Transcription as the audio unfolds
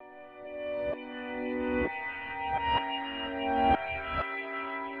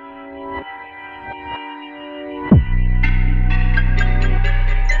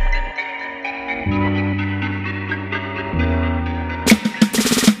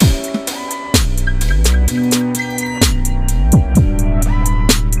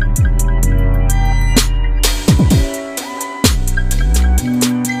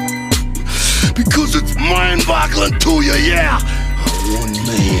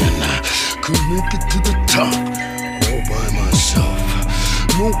make it to the top all by myself.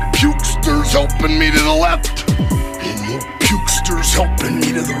 No pukesters helping me to the left, and no pukesters helping me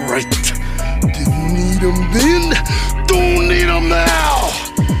to the right. Didn't need them then, don't need them now.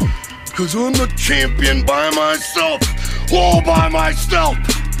 Cause I'm the champion by myself, all by myself.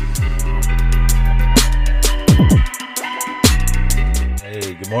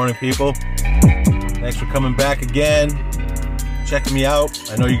 Hey, good morning, people. Thanks for coming back again, checking me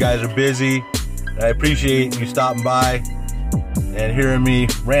out. I know you guys are busy, and I appreciate you stopping by and hearing me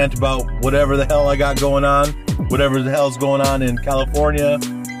rant about whatever the hell I got going on, whatever the hell's going on in California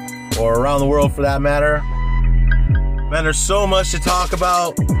or around the world for that matter. Man, there's so much to talk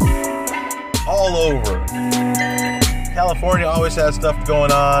about all over. California always has stuff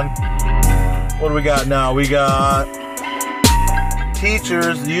going on. What do we got now? We got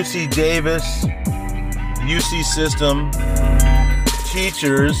teachers, the UC Davis, the UC system.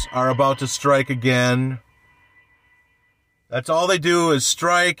 Teachers are about to strike again. That's all they do is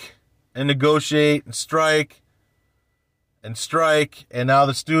strike and negotiate and strike and strike. And now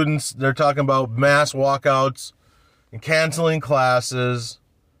the students, they're talking about mass walkouts and canceling classes.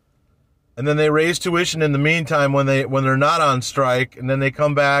 And then they raise tuition in the meantime when they're not on strike, and then they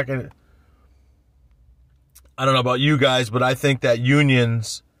come back. And I don't know about you guys, but I think that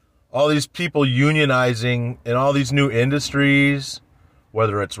unions, all these people unionizing in all these new industries,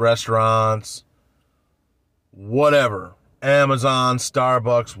 whether it's restaurants, whatever, Amazon,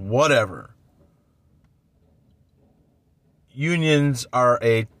 Starbucks, whatever. Unions are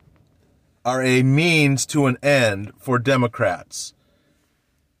a means to an end for Democrats.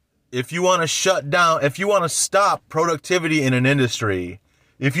 If you want to shut down, if you want to stop productivity in an industry,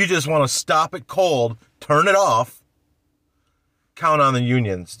 if you just want to stop it cold, turn it off, count on the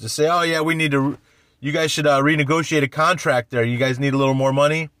unions to say, oh yeah, you guys should renegotiate a contract there. You guys need a little more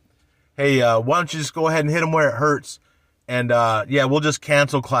money. Hey, why don't you just go ahead and hit them where it hurts? And yeah, we'll just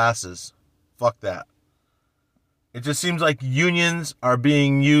cancel classes. Fuck that. It just seems like unions are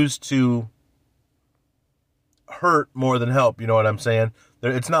being used to hurt more than help. You know what I'm saying?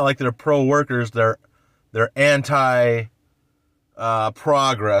 It's not like they're pro workers. They're anti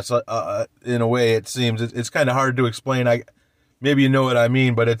progress. In a way, it seems it's kind of hard to explain. Maybe you know what I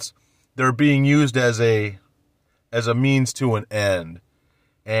mean, but they're being used as a means to an end.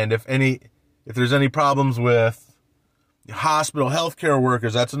 And if there's any problems with hospital healthcare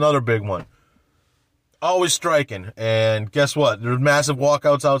workers, that's another big one. Always striking. And guess what? There's massive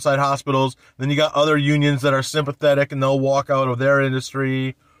walkouts outside hospitals. Then you got other unions that are sympathetic and they'll walk out of their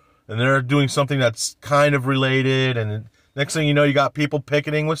industry and they're doing something that's kind of related. And next thing you know, you got people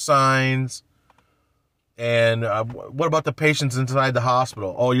picketing with signs. And what about the patients inside the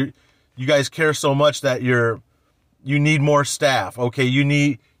hospital? Oh, you guys care so much that you need more staff. Okay, you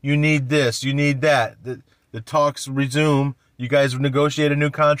need this, you need that. The talks resume. You guys negotiate a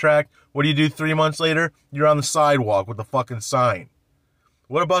new contract. What do? 3 months later? You're on the sidewalk with the fucking sign.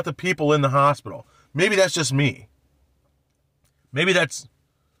 What about the people in the hospital? Maybe that's just me. Maybe that's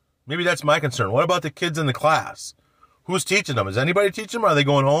my concern. What about the kids in the class? Who's teaching them? Is anybody teaching them? Are they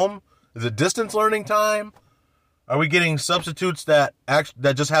going home? Is it distance learning time? Are we getting substitutes that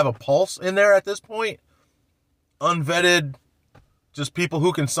just have a pulse in there at this point? Unvetted, just people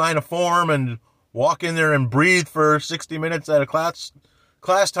who can sign a form and walk in there and breathe for 60 minutes at a class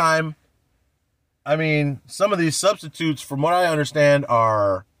time. I mean, some of these substitutes, from what I understand,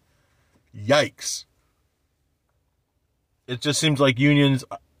 are yikes. It just seems like unions,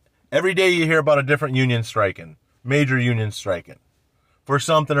 every day you hear about a different union striking, major union striking for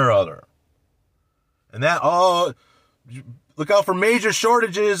something or other. And look out for major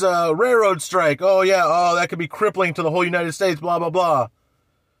shortages, railroad strike. Oh yeah, that could be crippling to the whole United States, blah, blah, blah.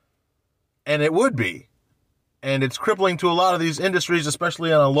 And it would be. And it's crippling to a lot of these industries,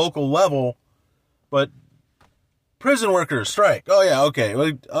 especially on a local level. But prison workers strike. Oh, yeah, okay.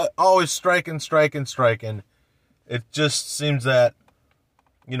 Always striking. It just seems that,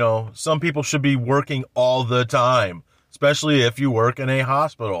 some people should be working all the time, especially if you work in a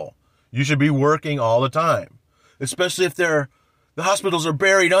hospital. You should be working all the time, especially if the hospitals are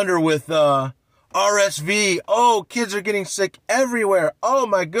buried under with RSV. Oh, kids are getting sick everywhere. Oh,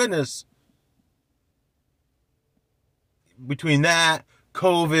 my goodness. Between that,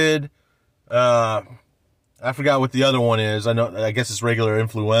 COVID, I forgot what the other one is. I guess it's regular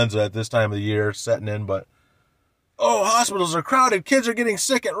influenza at this time of the year setting in, but oh, hospitals are crowded. Kids are getting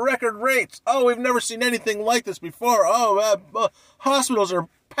sick at record rates. Oh, we've never seen anything like this before. Oh, hospitals are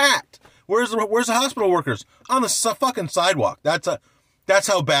packed. Where's the hospital workers? On the fucking sidewalk. That's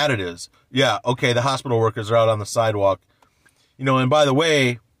how bad it is. Yeah, okay, the hospital workers are out on the sidewalk. And by the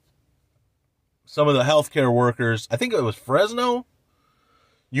way, some of the healthcare workers, I think it was Fresno,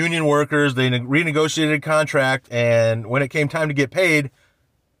 union workers, they renegotiated a contract, and when it came time to get paid,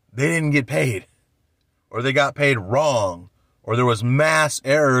 they didn't get paid. Or they got paid wrong. Or there was mass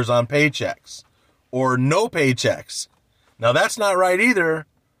errors on paychecks. Or no paychecks. Now, that's not right either.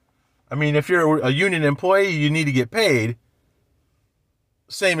 I mean, if you're a union employee, you need to get paid.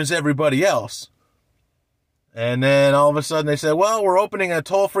 Same as everybody else. And then all of a sudden they said, well, we're opening a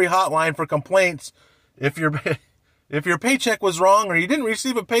toll-free hotline for complaints. If your paycheck was wrong or you didn't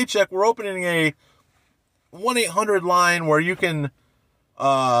receive a paycheck, we're opening a 1-800 line where you can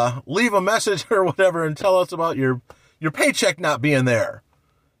leave a message or whatever and tell us about your paycheck not being there.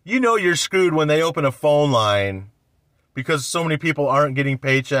 You know you're screwed when they open a phone line because so many people aren't getting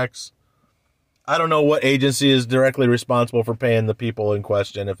paychecks. I don't know what agency is directly responsible for paying the people in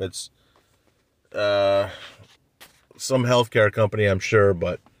question, if it's some healthcare company, I'm sure,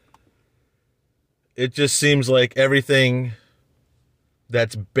 but it just seems like everything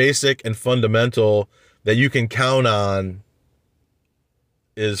that's basic and fundamental that you can count on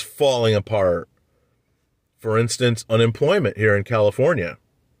is falling apart. For instance, unemployment here in California.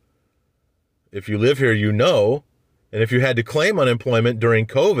 If you live here, you know, and if you had to claim unemployment during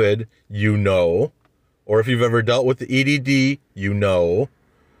COVID, you know, or if you've ever dealt with the EDD, you know,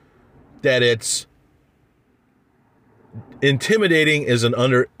 that it's intimidating is an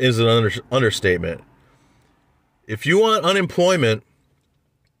understatement. If you want unemployment,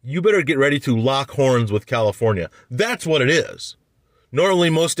 you better get ready to lock horns with California. That's what it is. Normally,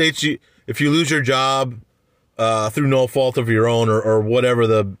 most states, if you lose your job through no fault of your own or whatever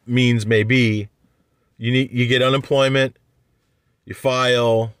the means may be, you get unemployment, you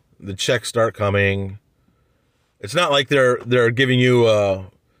file, the checks start coming. It's not like they're giving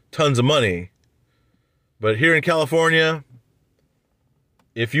you tons of money. But here in California,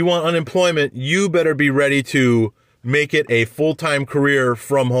 if you want unemployment, you better be ready to make it a full-time career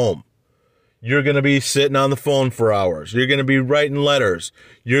from home. You're going to be sitting on the phone for hours. You're going to be writing letters.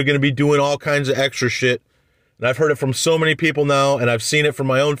 You're going to be doing all kinds of extra shit. And I've heard it from so many people now, and I've seen it from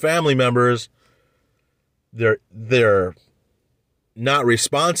my own family members. They're not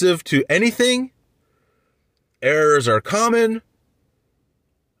responsive to anything. Errors are common.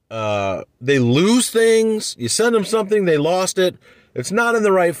 They lose things. You send them something, they lost it. It's not in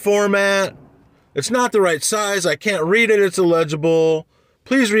the right format. It's not the right size. I can't read it. It's illegible.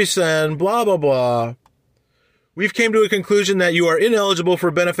 Please resend, blah, blah, blah. We've came to a conclusion that you are ineligible for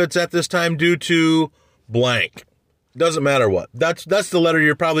benefits at this time due to blank. Doesn't matter what. That's the letter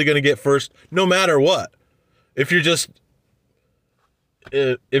you're probably going to get first, no matter what. If you're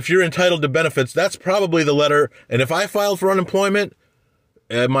entitled to benefits, that's probably the letter. And if I filed for unemployment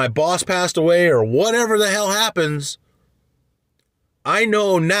and my boss passed away or whatever the hell happens, I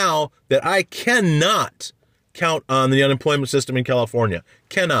know now that I cannot count on the unemployment system in California.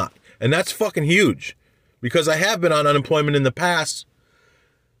 Cannot. And that's fucking huge because I have been on unemployment in the past.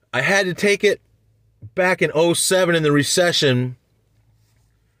 I had to take it back in 2007 in the recession.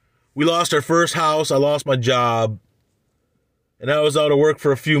 We lost our first house. I lost my job. And I was out of work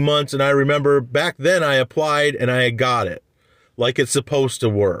for a few months. And I remember back then I applied and I got it like it's supposed to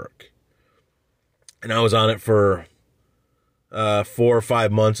work. And I was on it for 4 or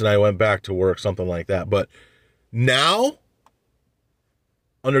 5 months and I went back to work, something like that. But now,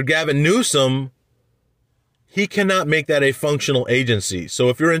 under Gavin Newsom, he cannot make that a functional agency. So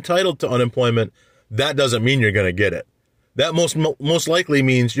if you're entitled to unemployment, that doesn't mean you're going to get it. That most likely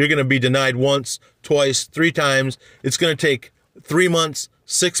means you're going to be denied once, twice, 3 times. It's going to take 3 months,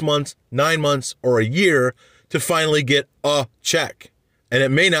 6 months, 9 months, or a year to finally get a check. And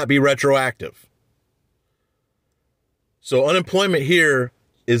it may not be retroactive. So unemployment here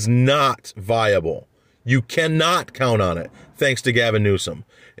is not viable. You cannot count on it, thanks to Gavin Newsom.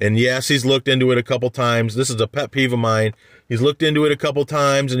 And yes, he's looked into it a couple times. This is a pet peeve of mine. He's looked into it a couple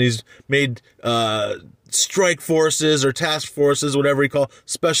times, and he's made strike forces or task forces, whatever he calls,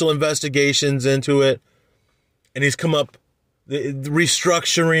 special investigations into it. And he's come up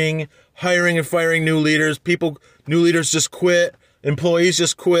restructuring, hiring and firing new leaders. New leaders just quit. Employees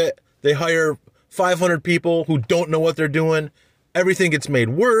just quit. They hire 500 people who don't know what they're doing. Everything gets made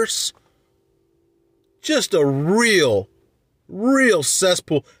worse. Just a real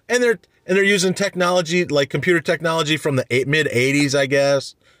cesspool. And they're using technology, like computer technology from the mid-'80s, I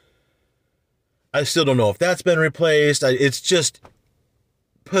guess. I still don't know if that's been replaced. It's just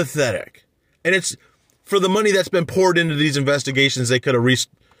pathetic. And it's for the money that's been poured into these investigations, they could have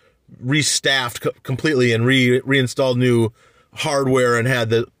restaffed completely and reinstalled new hardware and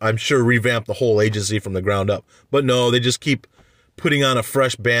had I'm sure, revamped the whole agency from the ground up. But no, they just keep putting on a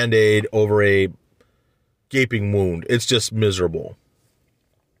fresh Band-Aid over a gaping wound. It's just miserable.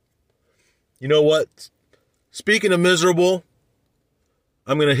 You know what? Speaking of miserable,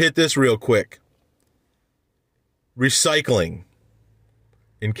 I'm going to hit this real quick. Recycling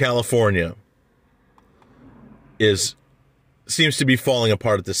in California seems to be falling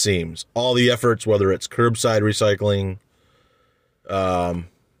apart at the seams. All the efforts, whether it's curbside recycling,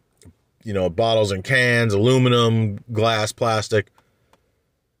 bottles and cans, aluminum, glass, plastic.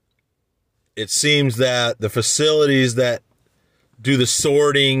 It seems that the facilities that do the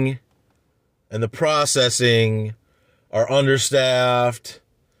sorting and the processing are understaffed.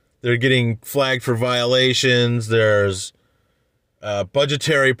 They're getting flagged for violations. There's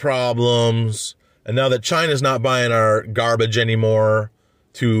budgetary problems. And now that China's not buying our garbage anymore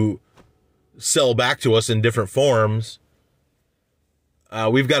to sell back to us in different forms,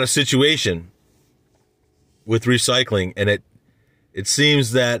 we've got a situation with recycling, and it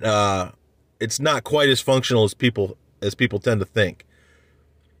seems that it's not quite as functional as people tend to think.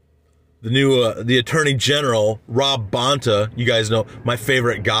 The Attorney General, Rob Bonta, you guys know, my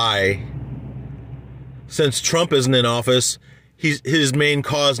favorite guy. Since Trump isn't in office, his main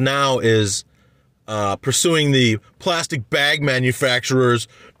cause now is pursuing the plastic bag manufacturers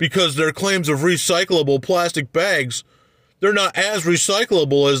because their claims of recyclable plastic bags, they're not as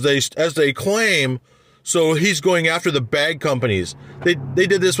recyclable as they claim. So he's going after the bag companies. They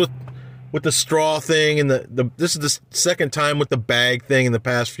did this with the straw thing, and this is the second time with the bag thing in the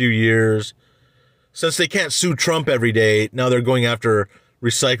past few years. Since they can't sue Trump every day, now they're going after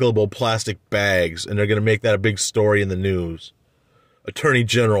recyclable plastic bags, and they're going to make that a big story in the news. Attorney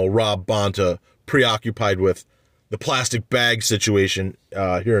General Rob Bonta preoccupied with the plastic bag situation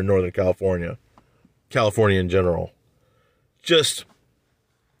here in Northern California in general.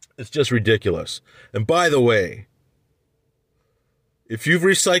 It's just ridiculous. And by the way, if you've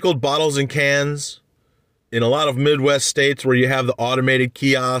recycled bottles and cans in a lot of Midwest states where you have the automated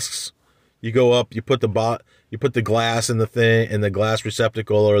kiosks, you go up, you put the glass in the glass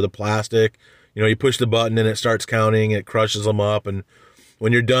receptacle or the plastic, you push the button and it starts counting, it crushes them up, and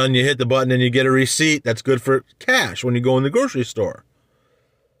when you're done, you hit the button and you get a receipt. That's good for cash when you go in the grocery store.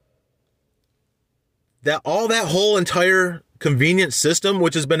 That whole entire convenience system,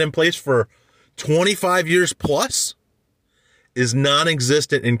 which has been in place for 25 years plus, is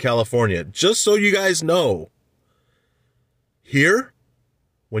non-existent in California. Just so you guys know, here,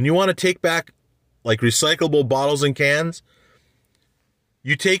 when you want to take back like recyclable bottles and cans,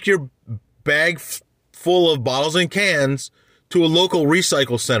 you take your bag full of bottles and cans to a local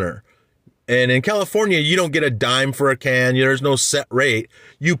recycle center. And in California, you don't get a dime for a can. There's no set rate.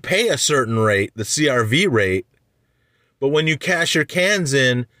 You pay a certain rate, the CRV rate. But when you cash your cans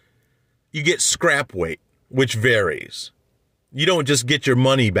in, you get scrap weight, which varies. You don't just get your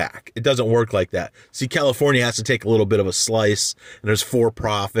money back. It doesn't work like that. See, California has to take a little bit of a slice, and there's for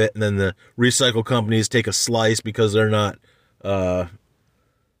profit, and then the recycle companies take a slice because they're not,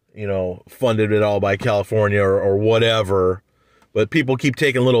 funded at all by California or whatever. But people keep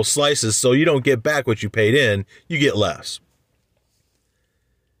taking little slices, so you don't get back what you paid in. You get less.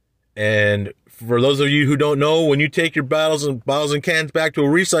 And for those of you who don't know, when you take your bottles and cans back to a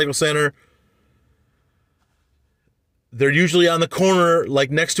recycle center, they're usually on the corner,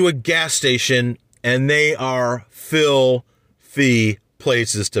 like next to a gas station, and they are filthy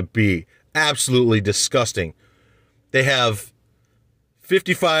places to be. Absolutely disgusting. They have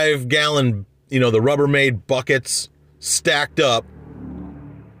 55-gallon, the Rubbermaid buckets stacked up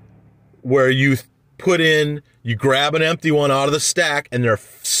where you grab an empty one out of the stack, and they're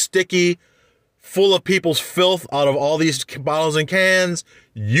sticky, full of people's filth out of all these bottles and cans.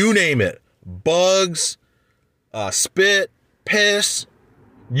 You name it. Bugs, spit, piss,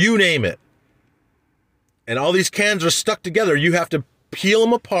 you name it. And all these cans are stuck together. You have to peel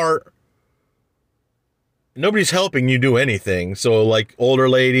them apart. Nobody's helping you do anything. So like older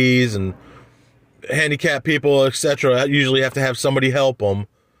ladies and handicapped people, etc., usually have to have somebody help them.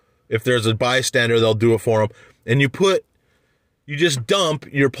 If there's a bystander, they'll do it for them. And you just dump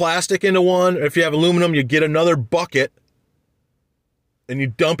your plastic into one. If you have aluminum, you get another bucket and you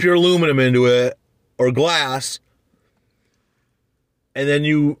dump your aluminum into it, or glass, and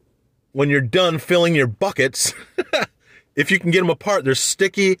then when you're done filling your buckets, if you can get them apart, they're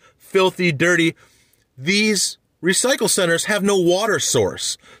sticky, filthy, dirty. These recycle centers have no water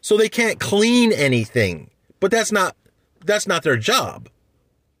source, so they can't clean anything. But that's not their job.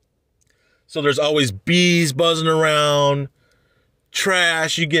 So there's always bees buzzing around,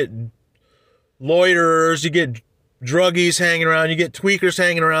 trash, you get loiterers, you get druggies hanging around, you get tweakers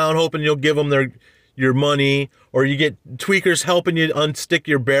hanging around hoping you'll give them your money, or you get tweakers helping you unstick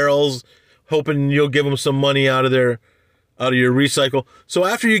your barrels, hoping you'll give them some money out of your recycle. So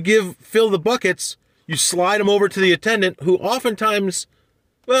after you fill the buckets, you slide them over to the attendant, who oftentimes,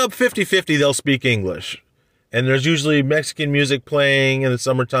 well, 50-50, they'll speak English. And there's usually Mexican music playing in the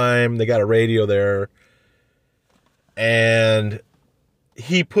summertime. They got a radio there. And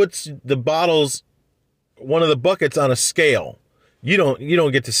he puts the bottles, one of the buckets, on a scale. You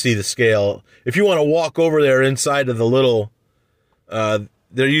don't get to see the scale. If you want to walk over there inside of the little, they're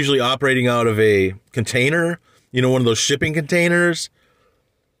usually operating out of a container, one of those shipping containers.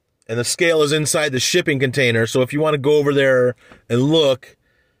 And the scale is inside the shipping container. So if you want to go over there and look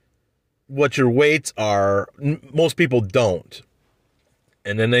what your weights are, most people don't.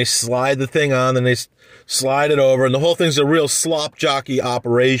 And then they slide the thing on, and they slide it over, and the whole thing's a real slop jockey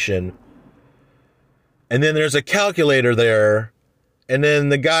operation. And then there's a calculator there, and then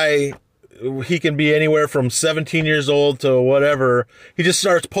the guy, he can be anywhere from 17 years old to whatever. He just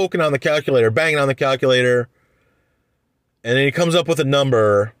starts poking on the calculator, banging on the calculator, and then he comes up with a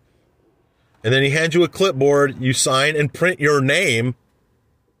number, and then he hands you a clipboard, you sign and print your name,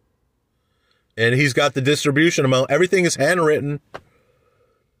 and he's got the distribution amount. Everything is handwritten.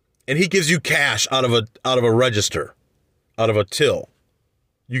 And he gives you cash out of a register, out of a till.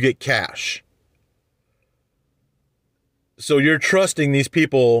 You get cash. So you're trusting these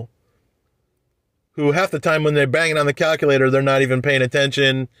people who half the time when they're banging on the calculator, they're not even paying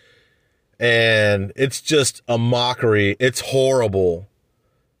attention. And it's just a mockery. It's horrible.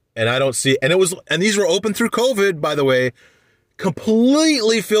 And I don't see, and these were open through COVID, by the way.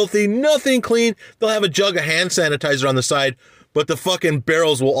 Completely filthy, nothing clean. They'll have a jug of hand sanitizer on the side, but the fucking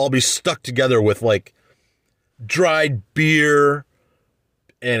barrels will all be stuck together with like dried beer,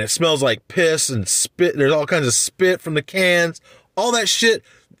 and it smells like piss and spit. There's all kinds of spit from the cans. All that shit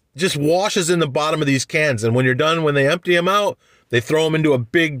just washes in the bottom of these cans, and when you're done, when they empty them out, they throw them into a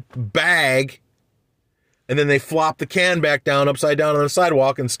big bag, and then they flop the can back down upside down on the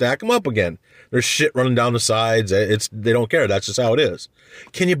sidewalk and stack them up again. There's shit running down the sides. They don't care. That's just how it is.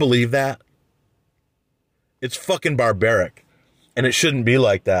 Can you believe that? It's fucking barbaric. And it shouldn't be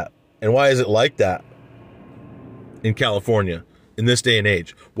like that. And why is it like that in California in this day and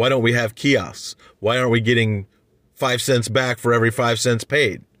age? Why don't we have kiosks? Why aren't we getting 5 cents back for every 5 cents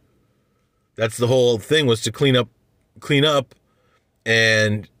paid? That's the whole thing, was to clean up,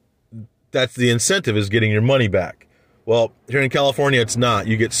 and that's the incentive, is getting your money back. Well, here in California, it's not.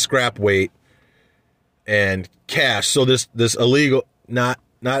 You get scrap weight and cash. So this illegal, not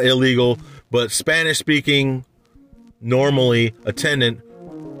illegal, but Spanish-speaking, normally attendant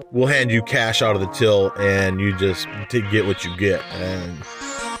will hand you cash out of the till, and you just get what you get. And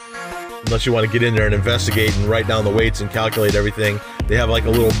unless you want to get in there and investigate and write down the weights and calculate everything, they have like a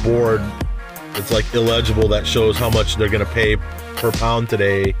little board that's like illegible that shows how much they're going to pay per pound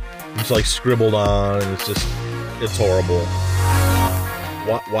today. It's like scribbled on, and it's horrible.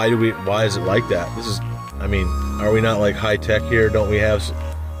 Why is it like that? Are we not like high tech here? Don't we have,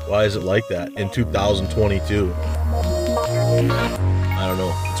 why is it like that in 2022? I don't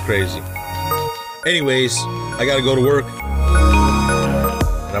know. It's crazy. Anyways, I got to go to work,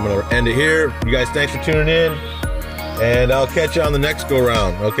 and I'm going to end it here. You guys, thanks for tuning in, and I'll catch you on the next go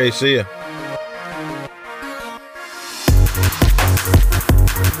round. Okay, see ya.